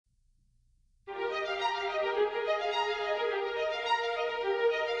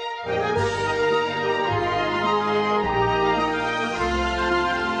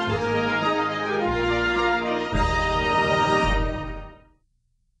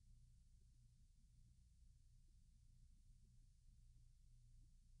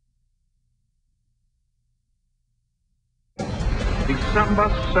December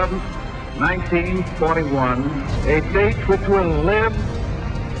 7th, 1941, a date which will live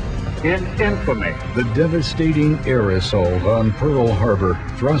in infamy. The devastating air assault on Pearl Harbor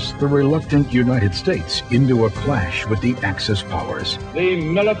thrust the reluctant United States into a clash with the Axis powers. The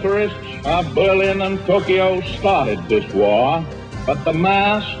militarists of Berlin and Tokyo started this war, but the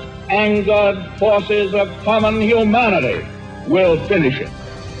massed, angered forces of common humanity will finish it.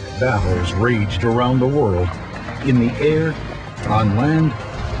 Battles raged around the world, in the air, on land,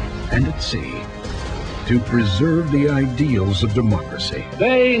 and at sea, to preserve the ideals of democracy.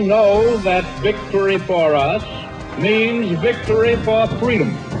 They know that victory for us means victory for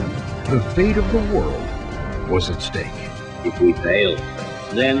freedom. The fate of the world was at stake. If we fail,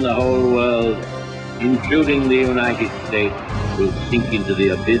 then the whole world, including the United States, will sink into the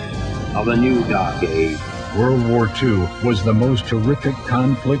abyss of a new dark age. World War II was the most horrific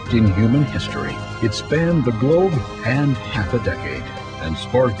conflict in human history. It spanned the globe and half a decade, and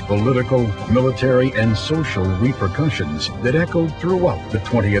sparked political, military, and social repercussions that echoed throughout the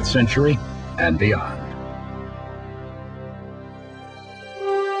 20th century and beyond.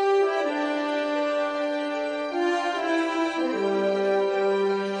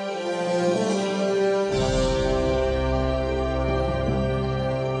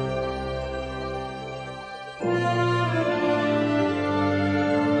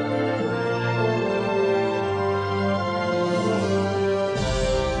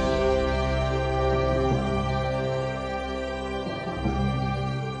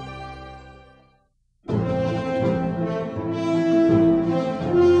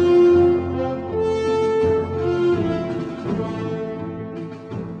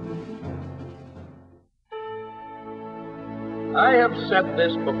 I have said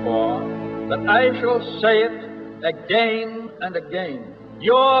this before, but I shall say it again and again.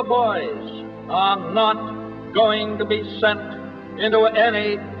 Your boys are not going to be sent into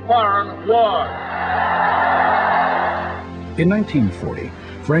any foreign war. In 1940,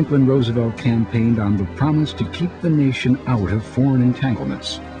 Franklin Roosevelt campaigned on the promise to keep the nation out of foreign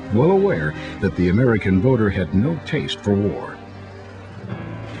entanglements, well aware that the American voter had no taste for war.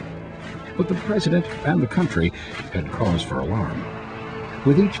 But the president and the country had cause for alarm.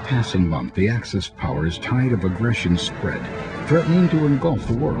 With each passing month, the Axis powers' tide of aggression spread, threatening to engulf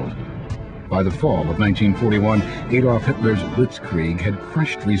the world. By the fall of 1941, Adolf Hitler's Blitzkrieg had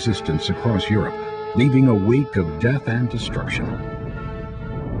crushed resistance across Europe, leaving a wake of death and destruction.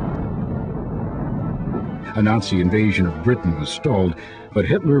 A Nazi invasion of Britain was stalled, but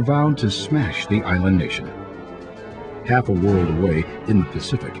Hitler vowed to smash the island nation. Half a world away, in the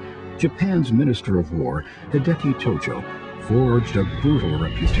Pacific, Japan's Minister of War, Hideki Tojo, forged a brutal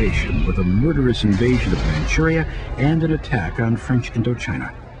reputation with a murderous invasion of Manchuria and an attack on French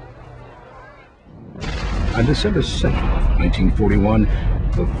Indochina. On December 2, 1941,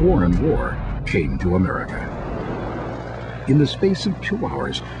 the foreign war came to America. In the space of 2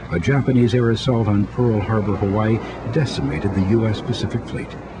 hours, a Japanese air assault on Pearl Harbor, Hawaii, decimated the U.S. Pacific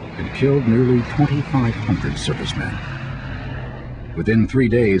Fleet and killed nearly 2,500 servicemen. Within 3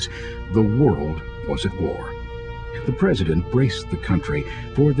 days, the world was at war. The president braced the country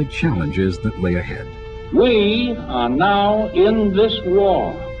for the challenges that lay ahead. We are now in this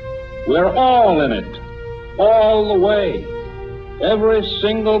war. We're all in it, all the way. Every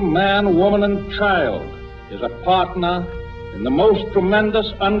single man, woman, and child is a partner in the most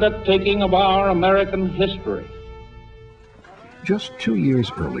tremendous undertaking of our American history. Just 2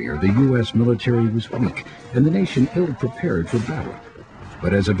 years earlier, the U.S. military was weak and the nation ill-prepared for battle.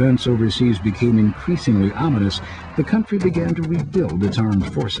 But as events overseas became increasingly ominous, the country began to rebuild its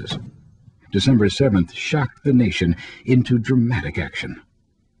armed forces. December 7th shocked the nation into dramatic action.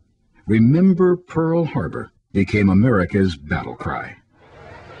 "Remember Pearl Harbor" became America's battle cry.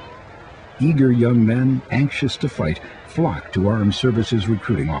 Eager young men, anxious to fight, flocked to armed services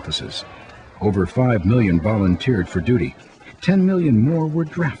recruiting offices. Over 5 million volunteered for duty. 10 million more were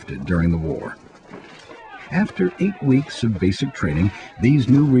drafted during the war. After 8 weeks of basic training, these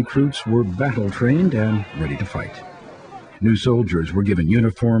new recruits were battle-trained and ready to fight. New soldiers were given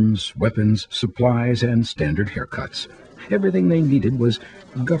uniforms, weapons, supplies, and standard haircuts. Everything they needed was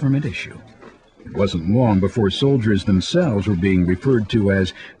government issue. It wasn't long before soldiers themselves were being referred to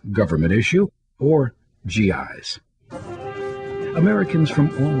as government issue or GIs. Americans from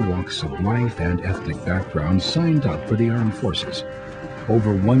all walks of life and ethnic backgrounds signed up for the armed forces.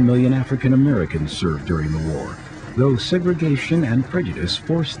 Over 1 million African Americans served during the war, though segregation and prejudice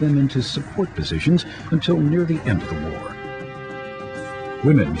forced them into support positions until near the end of the war.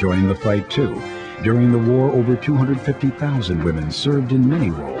 Women joined the fight too. During the war, over 250,000 women served in many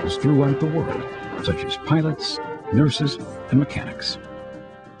roles throughout the world, such as pilots, nurses, and mechanics.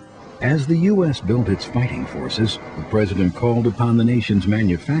 As the U.S. built its fighting forces, the President called upon the nation's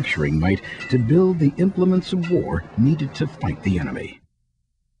manufacturing might to build the implements of war needed to fight the enemy.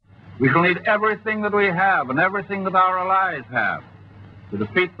 We shall need everything that we have and everything that our allies have to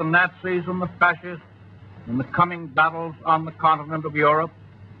defeat the Nazis and the fascists in the coming battles on the continent of Europe,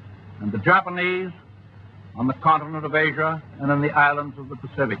 and the Japanese on the continent of Asia and in the islands of the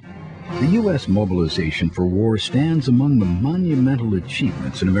Pacific. The U.S. mobilization for war stands among the monumental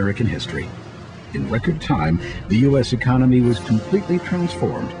achievements in American history. In record time, the U.S. economy was completely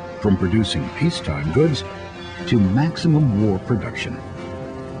transformed from producing peacetime goods to maximum war production.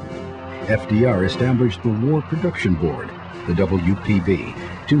 FDR established the War Production Board, the WPB,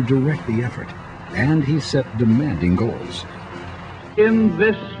 to direct the effort, and he set demanding goals. In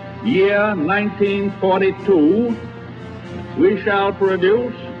this year 1942, we shall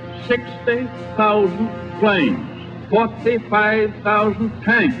produce 60,000 planes, 45,000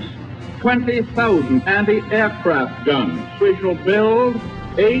 tanks, 20,000 anti-aircraft guns. We shall build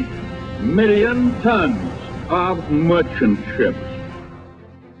 8 million tons of merchant ships.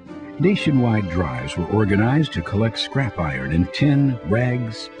 Nationwide drives were organized to collect scrap iron and tin,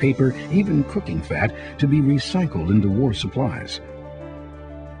 rags, paper, even cooking fat to be recycled into war supplies.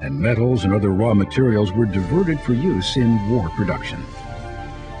 And metals and other raw materials were diverted for use in war production.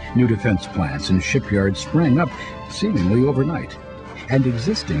 New defense plants and shipyards sprang up seemingly overnight, and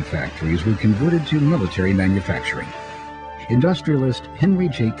existing factories were converted to military manufacturing. Industrialist Henry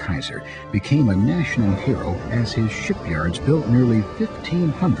J. Kaiser became a national hero as his shipyards built nearly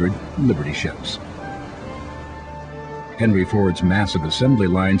 1,500 Liberty ships. Henry Ford's massive assembly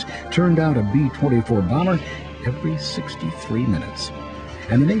lines turned out a B-24 bomber every 63 minutes.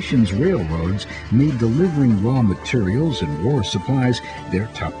 And the nation's railroads made delivering raw materials and war supplies their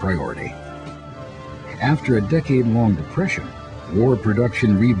top priority. After a decade-long depression, war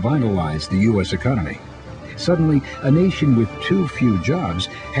production revitalized the U.S. economy. Suddenly, a nation with too few jobs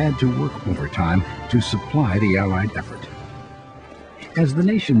had to work overtime to supply the Allied effort. As the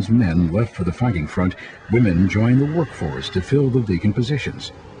nation's men left for the fighting front, women joined the workforce to fill the vacant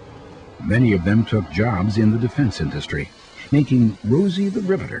positions. Many of them took jobs in the defense industry, making Rosie the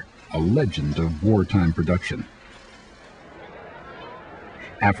Riveter a legend of wartime production.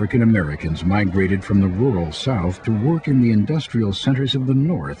 African Americans migrated from the rural South to work in the industrial centers of the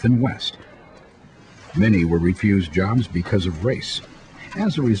North and West. Many were refused jobs because of race.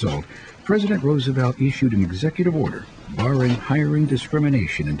 As a result, President Roosevelt issued an executive order barring hiring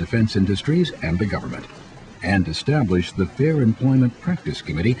discrimination in defense industries and the government, and established the Fair Employment Practice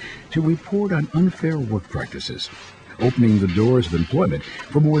Committee to report on unfair work practices, opening the doors of employment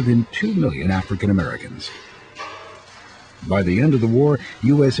for more than 2 million African Americans. By the end of the war,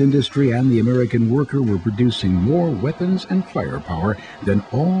 U.S. industry and the American worker were producing more weapons and firepower than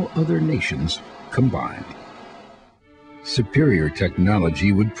all other nations combined. Superior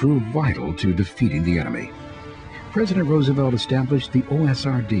technology would prove vital to defeating the enemy. President Roosevelt established the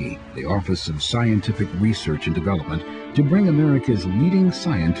OSRD, the Office of Scientific Research and Development, to bring America's leading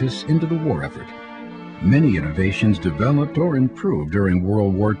scientists into the war effort. Many innovations developed or improved during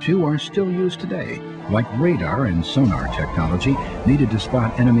World War II are still used today, like radar and sonar technology needed to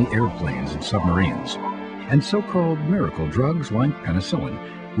spot enemy airplanes and submarines, and so-called miracle drugs like penicillin,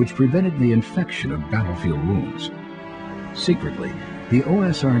 which prevented the infection of battlefield wounds. Secretly, the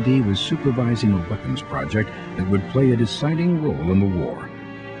OSRD was supervising a weapons project that would play a deciding role in the war,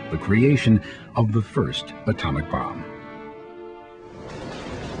 the creation of the first atomic bomb.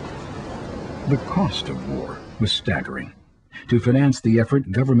 The cost of war was staggering. To finance the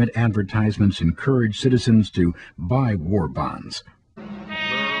effort, government advertisements encouraged citizens to buy war bonds.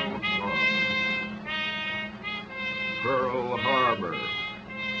 Pearl Harbor.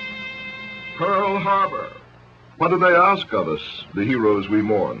 Pearl Harbor. What do they ask of us, the heroes we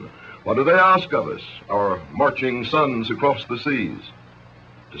mourn? What do they ask of us, our marching sons across the seas?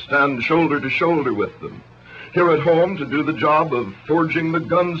 To stand shoulder to shoulder with them, here at home to do the job of forging the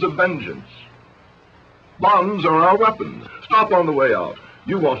guns of vengeance. Bonds are our weapons. Stop on the way out.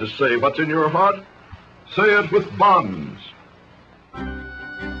 You want to say what's in your heart? Say it with bonds.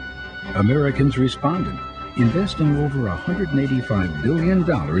 Americans responded, investing over $185 billion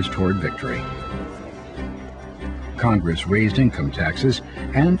toward victory. Congress raised income taxes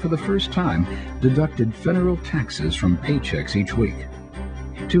and, for the first time, deducted federal taxes from paychecks each week.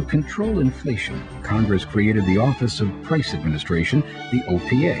 To control inflation, Congress created the Office of Price Administration, the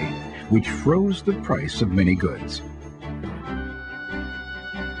OPA, which froze the price of many goods.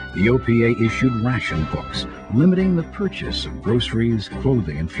 the OPA issued ration books, limiting the purchase of groceries,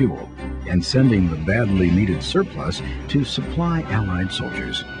 clothing, and fuel, and sending the badly needed surplus to supply Allied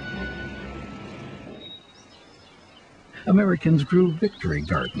soldiers. Americans grew victory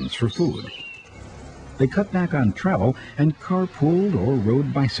gardens for food. They cut back on travel and carpooled or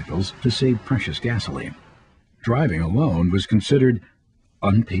rode bicycles to save precious gasoline. Driving alone was considered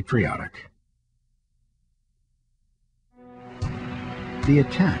unpatriotic. The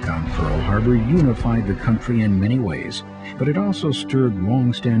attack on Pearl Harbor unified the country in many ways, but it also stirred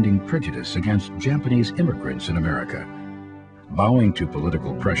long-standing prejudice against Japanese immigrants in America. Bowing to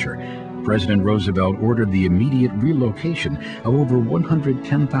political pressure, President Roosevelt ordered the immediate relocation of over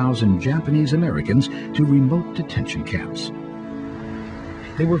 110,000 Japanese Americans to remote detention camps.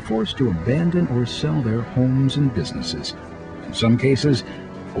 They were forced to abandon or sell their homes and businesses, in some cases,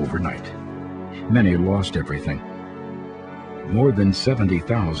 overnight. Many lost everything. More than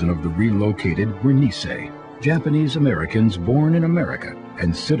 70,000 of the relocated were Nisei, Japanese Americans born in America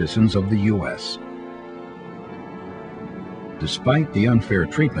and citizens of the U.S. Despite the unfair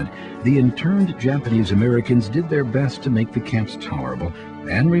treatment, the interned Japanese Americans did their best to make the camps tolerable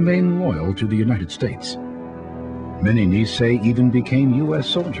and remain loyal to the United States. Many Nisei even became U.S.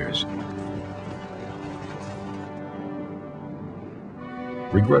 soldiers.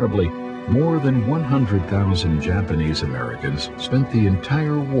 Regrettably, more than 100,000 Japanese Americans spent the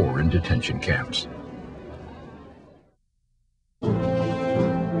entire war in detention camps.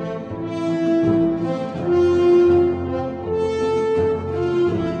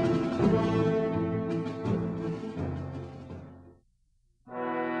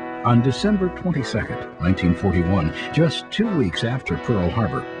 On December 22, 1941, just 2 weeks after Pearl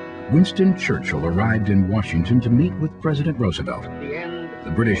Harbor, Winston Churchill arrived in Washington to meet with President Roosevelt.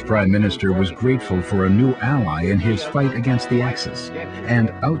 The British Prime Minister was grateful for a new ally in his fight against the Axis,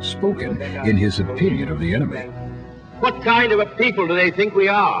 and outspoken in his opinion of the enemy. What kind of a people do they think we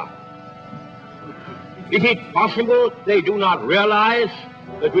are? Is it possible they do not realize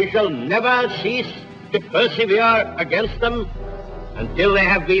that we shall never cease to persevere against them until they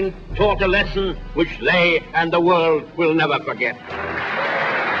have been taught a lesson which they and the world will never forget?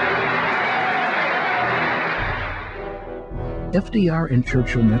 FDR and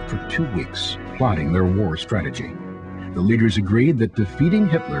Churchill met for 2 weeks, plotting their war strategy. The leaders agreed that defeating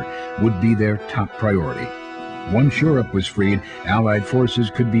Hitler would be their top priority. Once Europe was freed, Allied forces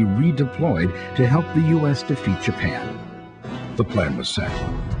could be redeployed to help the U.S. defeat Japan. The plan was set.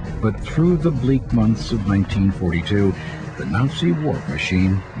 But through the bleak months of 1942, the Nazi war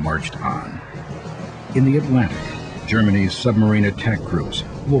machine marched on. In the Atlantic, Germany's submarine attack groups,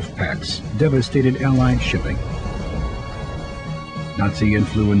 Wolfpacks, devastated Allied shipping. Nazi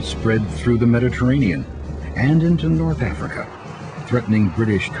influence spread through the Mediterranean and into North Africa, threatening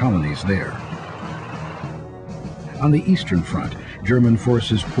British colonies there. On the Eastern Front, German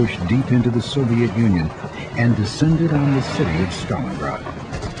forces pushed deep into the Soviet Union and descended on the city of Stalingrad.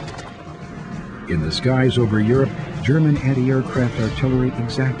 In the skies over Europe, German anti-aircraft artillery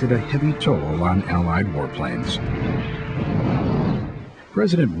exacted a heavy toll on Allied warplanes.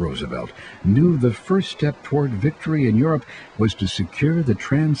 President Roosevelt knew the first step toward victory in Europe was to secure the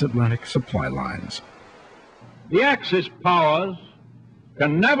transatlantic supply lines. The Axis powers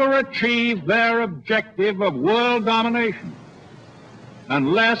can never achieve their objective of world domination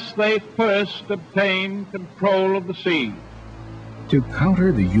unless they first obtain control of the sea. To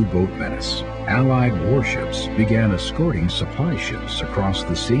counter the U-boat menace, Allied warships began escorting supply ships across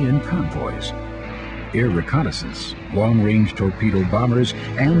the sea in convoys. Air reconnaissance, long-range torpedo bombers,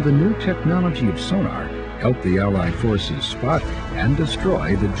 and the new technology of sonar helped the Allied forces spot and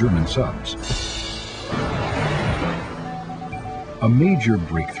destroy the German subs. A major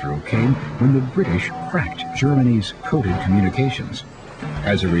breakthrough came when the British cracked Germany's coded communications.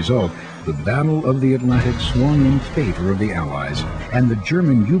 As a result, the Battle of the Atlantic swung in favor of the Allies, and the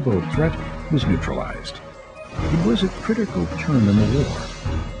German U-boat threat was neutralized. It was a critical turn in the war.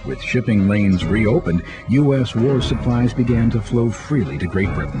 With shipping lanes reopened, U.S. war supplies began to flow freely to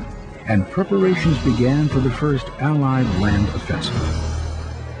Great Britain, and preparations began for the first Allied land offensive.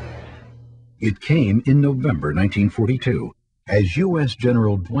 It came in November 1942, as U.S.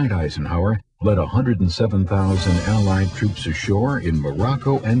 General Dwight Eisenhower led 107,000 Allied troops ashore in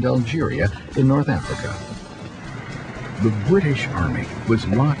Morocco and Algeria in North Africa. The British Army was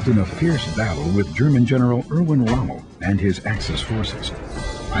locked in a fierce battle with German General Erwin Rommel and his Axis forces.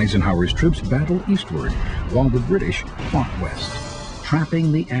 Eisenhower's troops battled eastward, while the British fought west,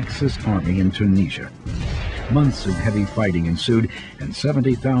 trapping the Axis army in Tunisia. Months of heavy fighting ensued, and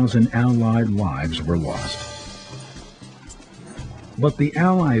 70,000 Allied lives were lost. But the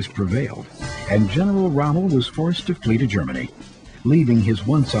Allies prevailed, and General Rommel was forced to flee to Germany, leaving his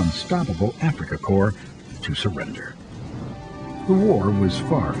once unstoppable Afrika Korps to surrender. The war was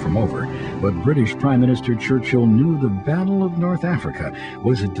far from over, but British Prime Minister Churchill knew the Battle of North Africa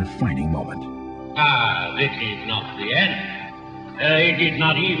was a defining moment. This is not the end. It is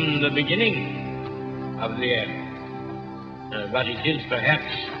not even the beginning of the end. But it is perhaps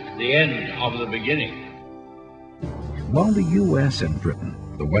the end of the beginning. While the U.S. and Britain,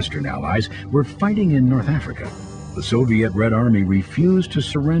 the Western Allies, were fighting in North Africa, the Soviet Red Army refused to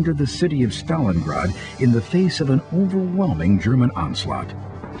surrender the city of Stalingrad in the face of an overwhelming German onslaught.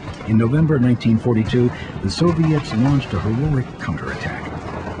 In November 1942, the Soviets launched a heroic counterattack.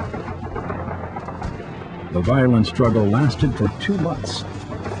 The violent struggle lasted for 2 months.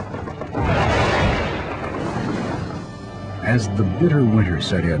 As the bitter winter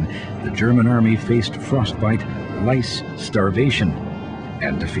set in, the German army faced frostbite, lice, starvation,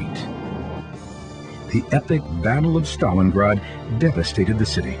 and defeat. The epic Battle of Stalingrad devastated the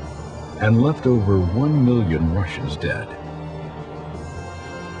city and left over 1 million Russians dead.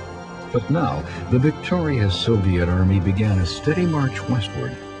 But now, the victorious Soviet army began a steady march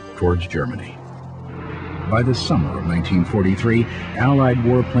westward towards Germany. By the summer of 1943, Allied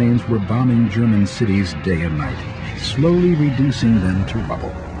warplanes were bombing German cities day and night, slowly reducing them to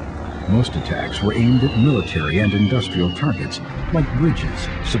rubble. Most attacks were aimed at military and industrial targets, like bridges,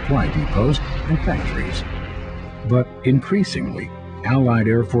 supply depots, and factories. But increasingly, Allied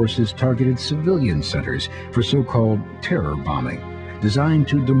air forces targeted civilian centers for so-called terror bombing, designed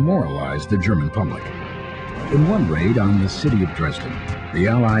to demoralize the German public. In one raid on the city of Dresden, the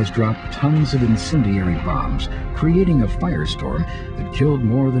Allies dropped tons of incendiary bombs, creating a firestorm that killed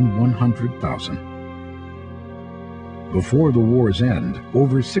more than 100,000. Before the war's end,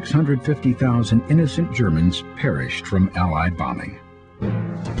 over 650,000 innocent Germans perished from Allied bombing.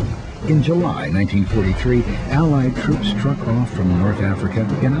 In July 1943, Allied troops struck off from North Africa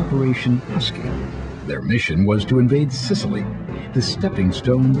in Operation Husky. Their mission was to invade Sicily, the stepping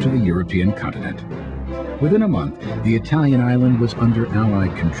stone to the European continent. Within a month, the Italian island was under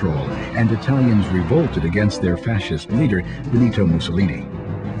Allied control, and Italians revolted against their fascist leader, Benito Mussolini.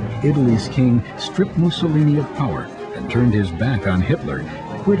 Italy's king stripped Mussolini of power and turned his back on Hitler,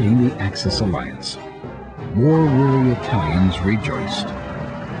 quitting the Axis alliance. War-weary Italians rejoiced.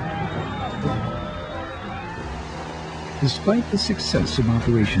 Despite the success of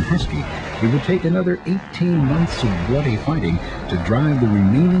Operation Husky, it would take another 18 months of bloody fighting to drive the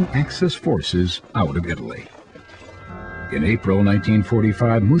remaining Axis forces out of Italy. In April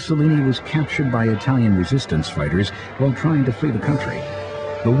 1945, Mussolini was captured by Italian resistance fighters while trying to flee the country.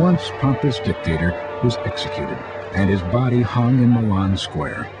 The once pompous dictator was executed, and his body hung in Milan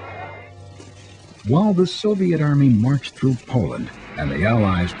Square. While the Soviet army marched through Poland and the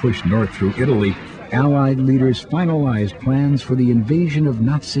Allies pushed north through Italy, Allied leaders finalized plans for the invasion of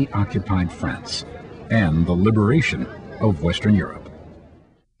Nazi-occupied France and the liberation of Western Europe.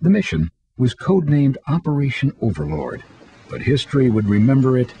 The mission was codenamed Operation Overlord, but history would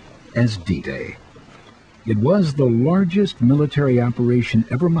remember it as D-Day. It was the largest military operation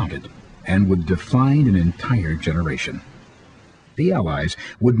ever mounted and would define an entire generation. The Allies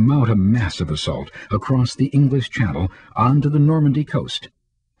would mount a massive assault across the English Channel onto the Normandy coast.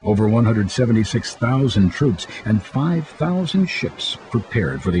 Over 176,000 troops and 5,000 ships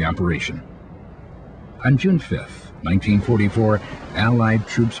prepared for the operation. On June 5, 1944, Allied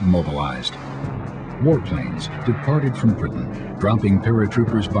troops mobilized. Warplanes departed from Britain, dropping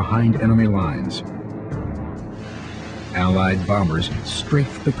paratroopers behind enemy lines. Allied bombers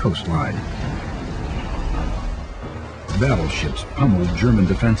strafed the coastline. Battleships pummeled German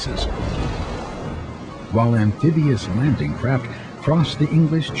defenses, while amphibious landing craft crossed the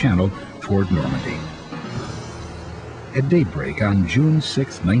English Channel toward Normandy. At daybreak on June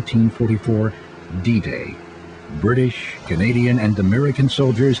 6, 1944, D-Day, British, Canadian, and American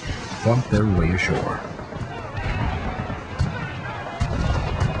soldiers fought their way ashore.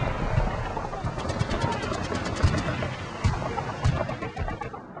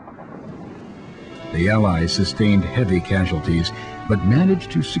 The Allies sustained heavy casualties, but managed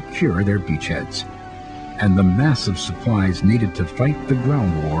to secure their beachheads, and the massive supplies needed to fight the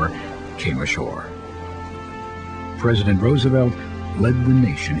ground war came ashore. President Roosevelt led the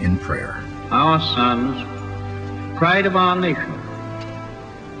nation in prayer. Our sons, pride of our nation,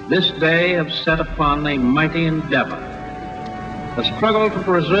 this day have set upon a mighty endeavor, a struggle to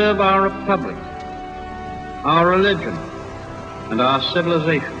preserve our republic, our religion, and our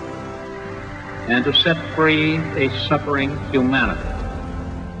civilization, and to set free a suffering humanity.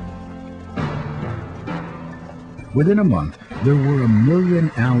 Within a month, there were 1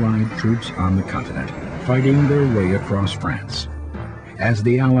 million Allied troops on the continent, fighting their way across France. As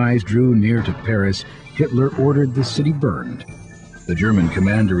the Allies drew near to Paris, Hitler ordered the city burned. The German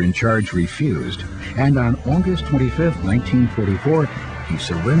commander in charge refused, and on August 25, 1944, he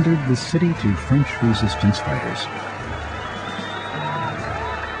surrendered the city to French resistance fighters.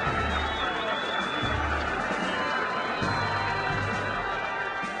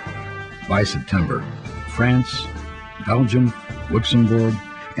 By September, France, Belgium, Luxembourg,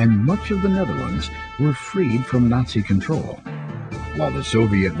 and much of the Netherlands were freed from Nazi control, while the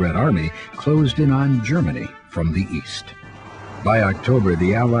Soviet Red Army closed in on Germany from the east. By October,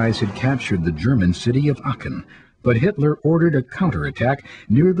 the Allies had captured the German city of Aachen, but Hitler ordered a counterattack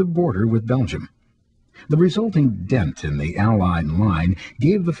near the border with Belgium. The resulting dent in the Allied line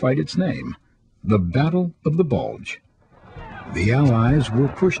gave the fight its name, the Battle of the Bulge. The Allies were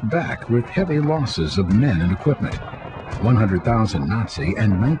pushed back with heavy losses of men and equipment. 100,000 Nazi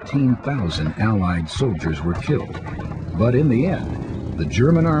and 19,000 Allied soldiers were killed, but in the end, the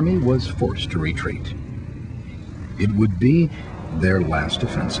German army was forced to retreat. It would be their last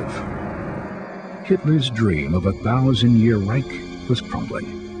offensive. Hitler's dream of a 1,000-year Reich was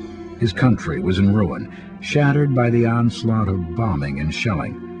crumbling. His country was in ruin, shattered by the onslaught of bombing and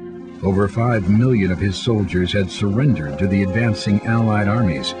shelling. Over 5 million of his soldiers had surrendered to the advancing Allied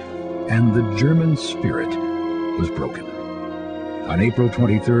armies, and the German spirit was broken. On April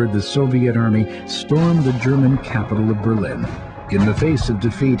 23rd, the Soviet army stormed the German capital of Berlin. In the face of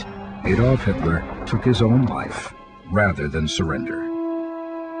defeat, Adolf Hitler took his own life rather than surrender.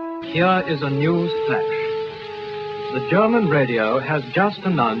 Here is a news flash. The German radio has just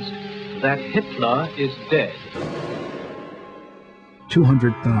announced that Hitler is dead.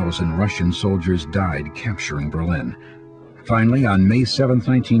 200,000 Russian soldiers died capturing Berlin. Finally, on May 7,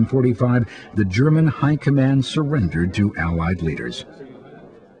 1945, the German High Command surrendered to Allied leaders.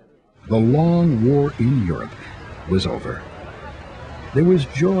 The long war in Europe was over. There was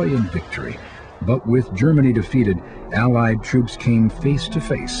joy in victory, but with Germany defeated, Allied troops came face to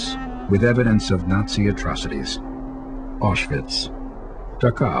face with evidence of Nazi atrocities. Auschwitz,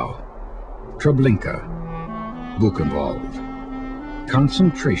 Dachau, Treblinka, Buchenwald.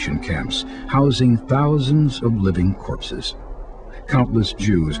 Concentration camps housing thousands of living corpses. Countless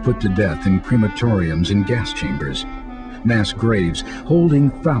Jews put to death in crematoriums and gas chambers. Mass graves holding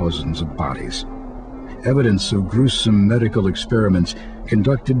thousands of bodies. Evidence of gruesome medical experiments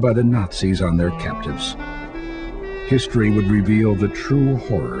conducted by the Nazis on their captives. History would reveal the true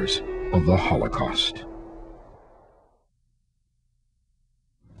horrors of the Holocaust.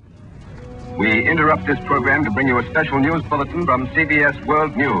 We interrupt this program to bring you a special news bulletin from CBS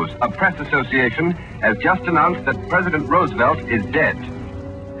World News. A press association has just announced that President Roosevelt is dead.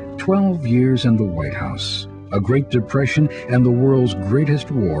 12 years in the White House, a Great Depression and the world's greatest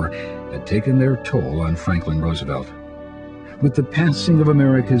war had taken their toll on Franklin Roosevelt. With the passing of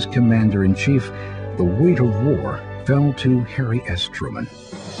America's commander-in-chief, the weight of war fell to Harry S. Truman.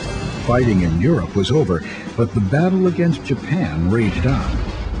 Fighting in Europe was over, but the battle against Japan raged on.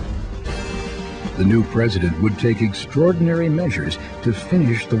 The new president would take extraordinary measures to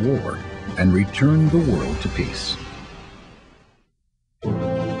finish the war and return the world to peace.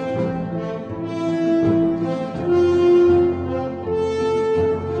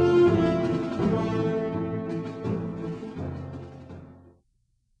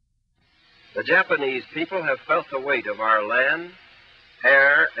 The Japanese people have felt the weight of our land,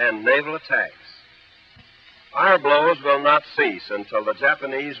 air, and naval attacks. Our blows will not cease until the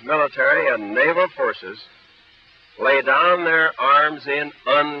Japanese military and naval forces lay down their arms in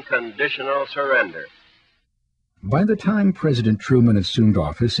unconditional surrender. By the time President Truman assumed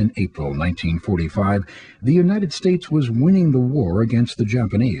office in April 1945, the United States was winning the war against the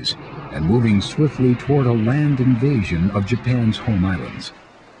Japanese and moving swiftly toward a land invasion of Japan's home islands.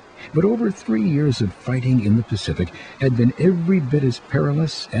 But over 3 years of fighting in the Pacific had been every bit as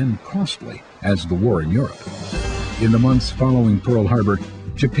perilous and costly as the war in Europe. In the months following Pearl Harbor,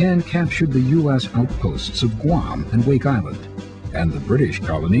 Japan captured the U.S. outposts of Guam and Wake Island, and the British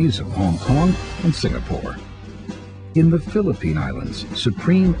colonies of Hong Kong and Singapore. In the Philippine Islands,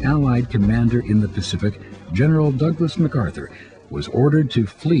 Supreme Allied Commander in the Pacific, General Douglas MacArthur, was ordered to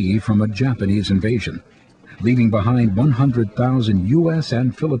flee from a Japanese invasion, leaving behind 100,000 U.S.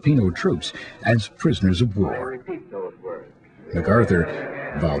 and Filipino troops as prisoners of war. MacArthur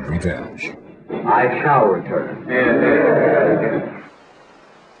vowed revenge. I shall return.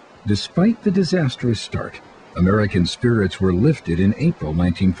 Despite the disastrous start, American spirits were lifted in April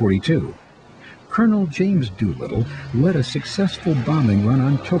 1942. Colonel James Doolittle led a successful bombing run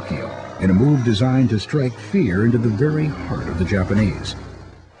on Tokyo in a move designed to strike fear into the very heart of the Japanese.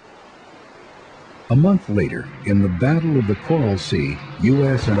 A month later, in the Battle of the Coral Sea,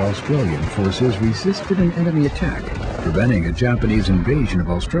 U.S. and Australian forces resisted an enemy attack, preventing a Japanese invasion of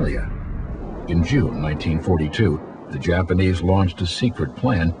Australia. In June 1942, the Japanese launched a secret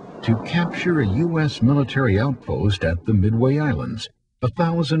plan to capture a U.S. military outpost at the Midway Islands,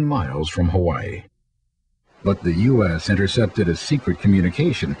 1,000 miles from Hawaii. But the U.S. intercepted a secret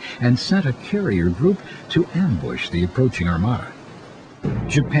communication and sent a carrier group to ambush the approaching armada.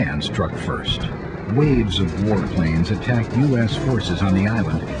 Japan struck first. Waves of warplanes attacked U.S. forces on the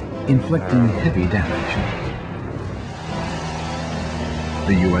island, inflicting heavy damage.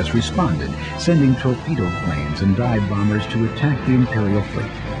 The U.S. responded, sending torpedo planes and dive bombers to attack the Imperial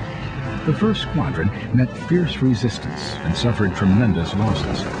fleet. The first squadron met fierce resistance and suffered tremendous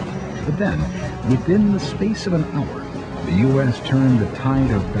losses. But then, within the space of an hour, the U.S. turned the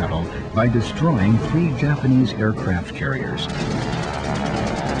tide of battle by destroying 3 Japanese aircraft carriers.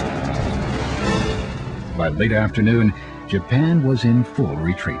 By late afternoon, Japan was in full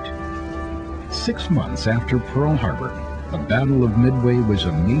retreat. 6 months after Pearl Harbor, the Battle of Midway was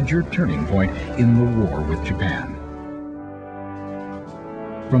a major turning point in the war with Japan.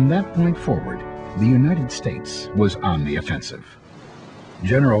 From that point forward, the United States was on the offensive.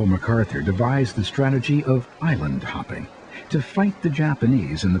 General MacArthur devised the strategy of island hopping to fight the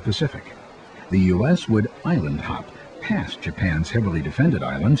Japanese in the Pacific. The U.S. would island hop past Japan's heavily defended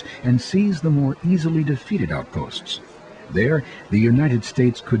islands and seize the more easily defeated outposts. There, the United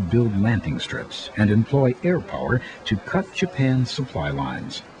States could build landing strips and employ air power to cut Japan's supply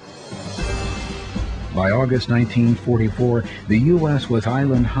lines. By August 1944, the U.S. was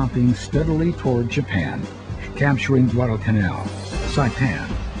island hopping steadily toward Japan, capturing Guadalcanal, Saipan,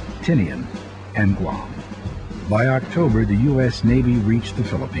 Tinian, and Guam. By October, the U.S. Navy reached the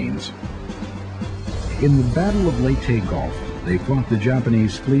Philippines. In the Battle of Leyte Gulf, they fought the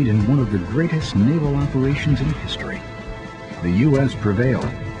Japanese fleet in one of the greatest naval operations in history. The U.S. prevailed.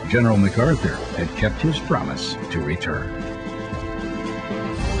 General MacArthur had kept his promise to return.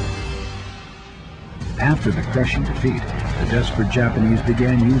 After the crushing defeat, the desperate Japanese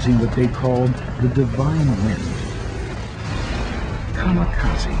began using what they called the Divine Wind.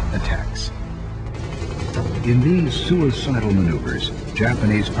 Kamikaze attacks. In these suicidal maneuvers,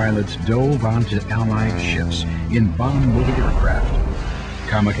 Japanese pilots dove onto Allied ships in bomb-loaded aircraft.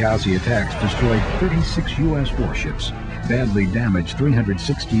 Kamikaze attacks destroyed 36 U.S. warships, badly damaged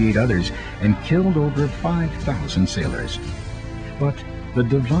 368 others, and killed over 5,000 sailors. But the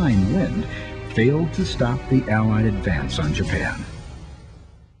Divine Wind failed to stop the Allied advance on Japan.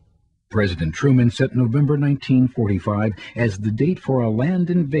 President Truman set November 1945 as the date for a land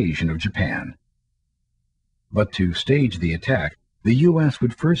invasion of Japan. But to stage the attack, the U.S.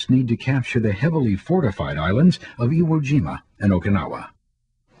 would first need to capture the heavily fortified islands of Iwo Jima and Okinawa.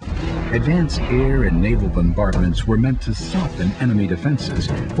 Advanced air and naval bombardments were meant to soften enemy defenses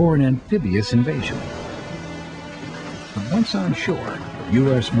for an amphibious invasion. But once on shore,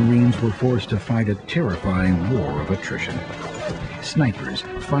 U.S. Marines were forced to fight a terrifying war of attrition. Snipers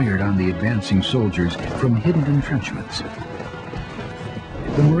fired on the advancing soldiers from hidden entrenchments.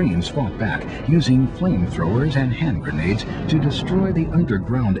 The Marines fought back, using flamethrowers and hand grenades to destroy the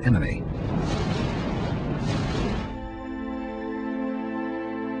underground enemy.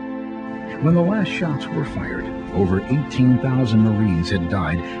 When the last shots were fired, over 18,000 Marines had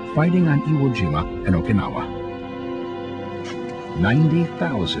died fighting on Iwo Jima and Okinawa.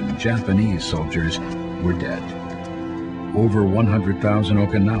 90,000 Japanese soldiers were dead. Over 100,000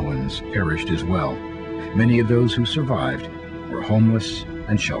 Okinawans perished as well. Many of those who survived were homeless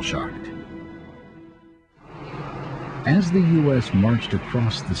and shell-shocked. As the U.S. marched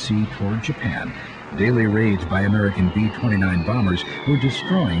across the sea toward Japan, daily raids by American B-29 bombers were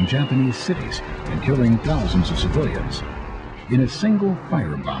destroying Japanese cities and killing thousands of civilians. In a single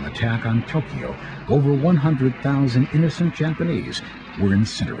firebomb attack on Tokyo, over 100,000 innocent Japanese were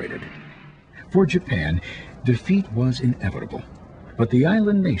incinerated. For Japan, defeat was inevitable, but the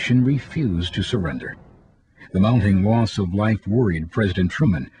island nation refused to surrender. The mounting loss of life worried President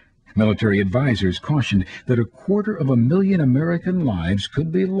Truman. Military advisors cautioned that 250,000 American lives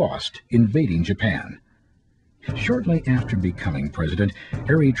could be lost invading Japan. Shortly after becoming president,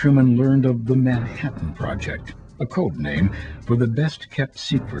 Harry Truman learned of the Manhattan Project, a code name for the best-kept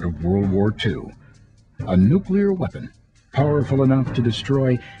secret of World War II, a nuclear weapon powerful enough to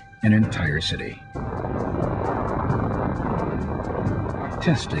destroy an entire city.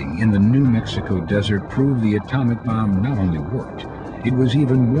 Testing in the New Mexico desert proved the atomic bomb not only worked, it was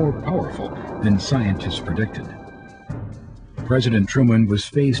even more powerful than scientists predicted. President Truman was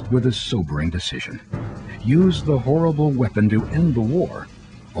faced with a sobering decision. Use the horrible weapon to end the war,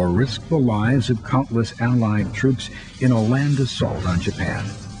 or risk the lives of countless Allied troops in a land assault on Japan.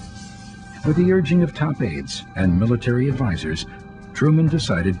 With the urging of top aides and military advisors, Truman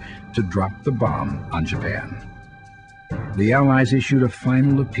decided to drop the bomb on Japan. The Allies issued a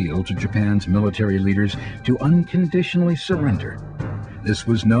final appeal to Japan's military leaders to unconditionally surrender. This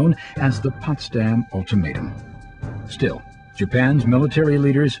was known as the Potsdam Ultimatum. Still, Japan's military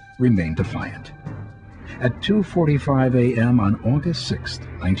leaders remained defiant. At 2:45 a.m. on August 6,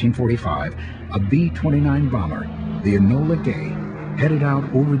 1945, a B-29 bomber, the Enola Gay, headed out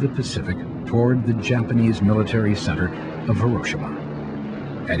over the Pacific toward the Japanese military center of Hiroshima.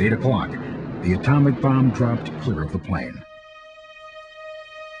 At 8 o'clock, the atomic bomb dropped clear of the plane.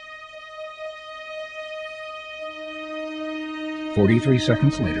 "43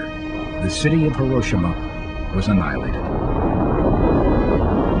 seconds later, the city of Hiroshima was annihilated.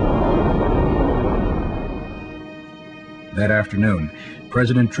 That afternoon,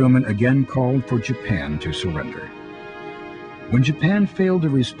 President Truman again called for Japan to surrender. When Japan failed to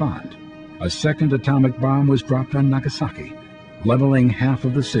respond, a second atomic bomb was dropped on Nagasaki, leveling half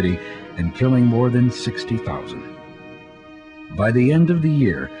of the city and killing more than 60,000. By the end of the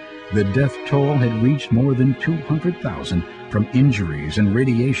year, the death toll had reached more than 200,000 from injuries and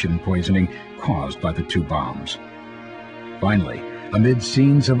radiation poisoning caused by the two bombs. Finally, amid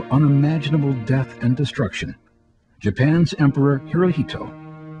scenes of unimaginable death and destruction, Japan's Emperor Hirohito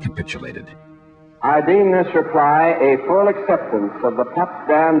capitulated. I deem this reply a full acceptance of the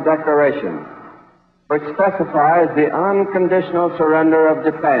Potsdam Declaration, which specifies the unconditional surrender of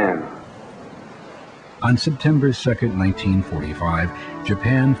Japan. On September 2, 1945,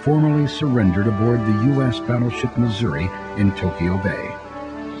 Japan formally surrendered aboard the U.S. battleship Missouri in Tokyo Bay.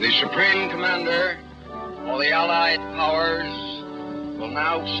 The Supreme Commander of the Allied Powers will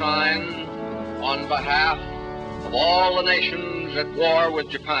now sign on behalf of all the nations at war with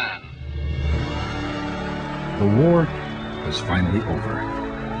Japan. The war was finally over,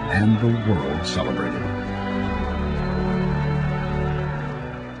 and the world celebrated.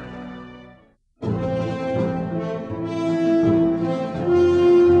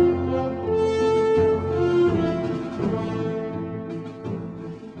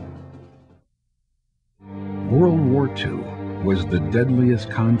 World War II was the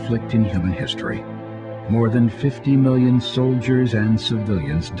deadliest conflict in human history. More than 50 million soldiers and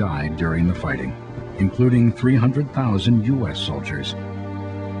civilians died during the fighting, including 300,000 U.S. soldiers.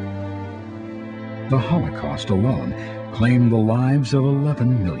 The Holocaust alone claimed the lives of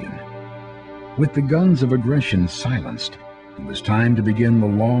 11 million. With the guns of aggression silenced, it was time to begin the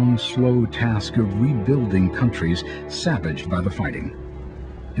long, slow task of rebuilding countries savaged by the fighting.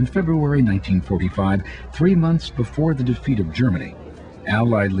 In February 1945, 3 months before the defeat of Germany,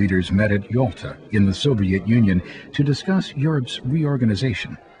 Allied leaders met at Yalta in the Soviet Union to discuss Europe's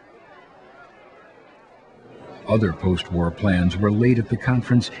reorganization. Other post-war plans were laid at the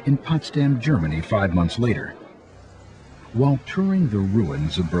conference in Potsdam, Germany 5 months later. While touring the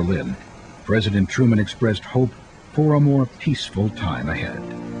ruins of Berlin, President Truman expressed hope for a more peaceful time ahead.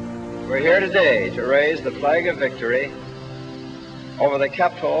 We're here today to raise the flag of victory over the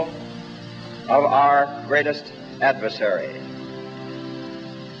capital of our greatest adversary.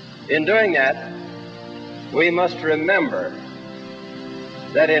 In doing that, we must remember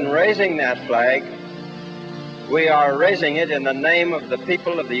that in raising that flag, we are raising it in the name of the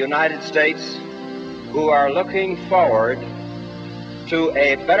people of the United States who are looking forward to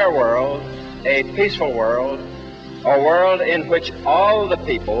a better world, a peaceful world, a world in which all the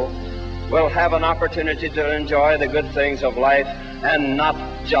people will have an opportunity to enjoy the good things of life and not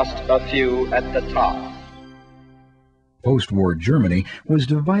just a few at the top. Post-war Germany was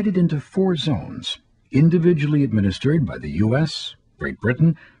divided into 4 zones, individually administered by the U.S., Great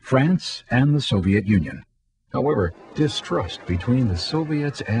Britain, France, and the Soviet Union. However, distrust between the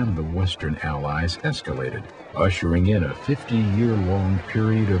Soviets and the Western Allies escalated, ushering in a 50-year-long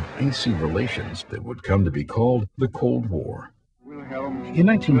period of icy relations that would come to be called the Cold War. In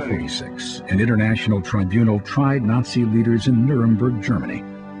 1946, an international tribunal tried Nazi leaders in Nuremberg, Germany.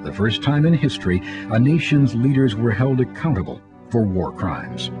 The first time in history, a nation's leaders were held accountable for war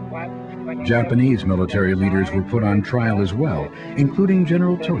crimes. Japanese military leaders were put on trial as well, including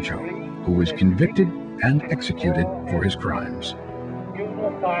General Tojo, who was convicted and executed for his crimes.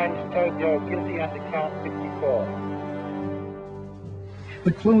 Tribunal finds Tojo guilty under count 54.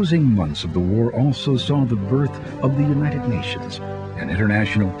 The closing months of the war also saw the birth of the United Nations, an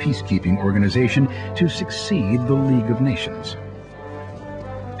international peacekeeping organization to succeed the League of Nations.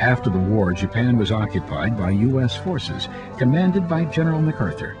 After the war, Japan was occupied by U.S. forces, commanded by General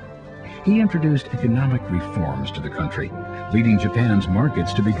MacArthur. He introduced economic reforms to the country, leading Japan's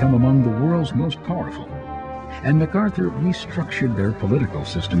markets to become among the world's most powerful. And MacArthur restructured their political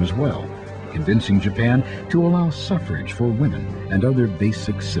system as well, convincing Japan to allow suffrage for women and other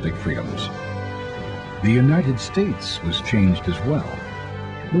basic civic freedoms. The United States was changed as well.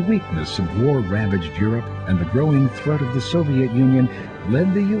 The weakness of war-ravaged Europe and the growing threat of the Soviet Union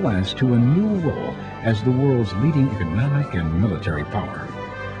led the U.S. to a new role as the world's leading economic and military power.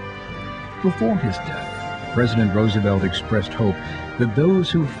 Before his death, President Roosevelt expressed hope that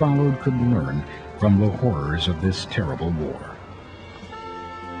those who followed could learn from the horrors of this terrible war.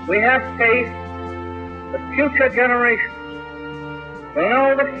 We have faith that future generations will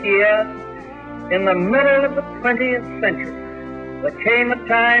know that here, in the middle of the 20th century, there came a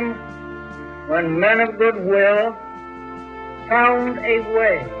time when men of goodwill found a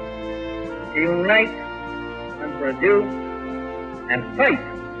way to unite and produce and fight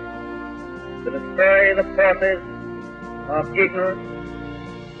to destroy the forces of ignorance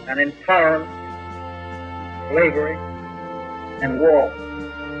and intolerance, slavery, and war.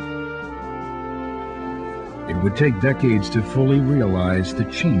 It would take decades to fully realize the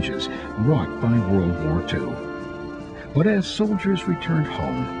changes wrought by World War II. But as soldiers returned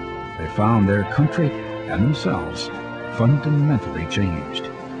home, they found their country and themselves fundamentally changed.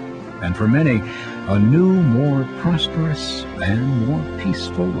 And for many, a new, more prosperous and more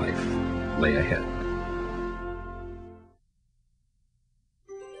peaceful life lay ahead.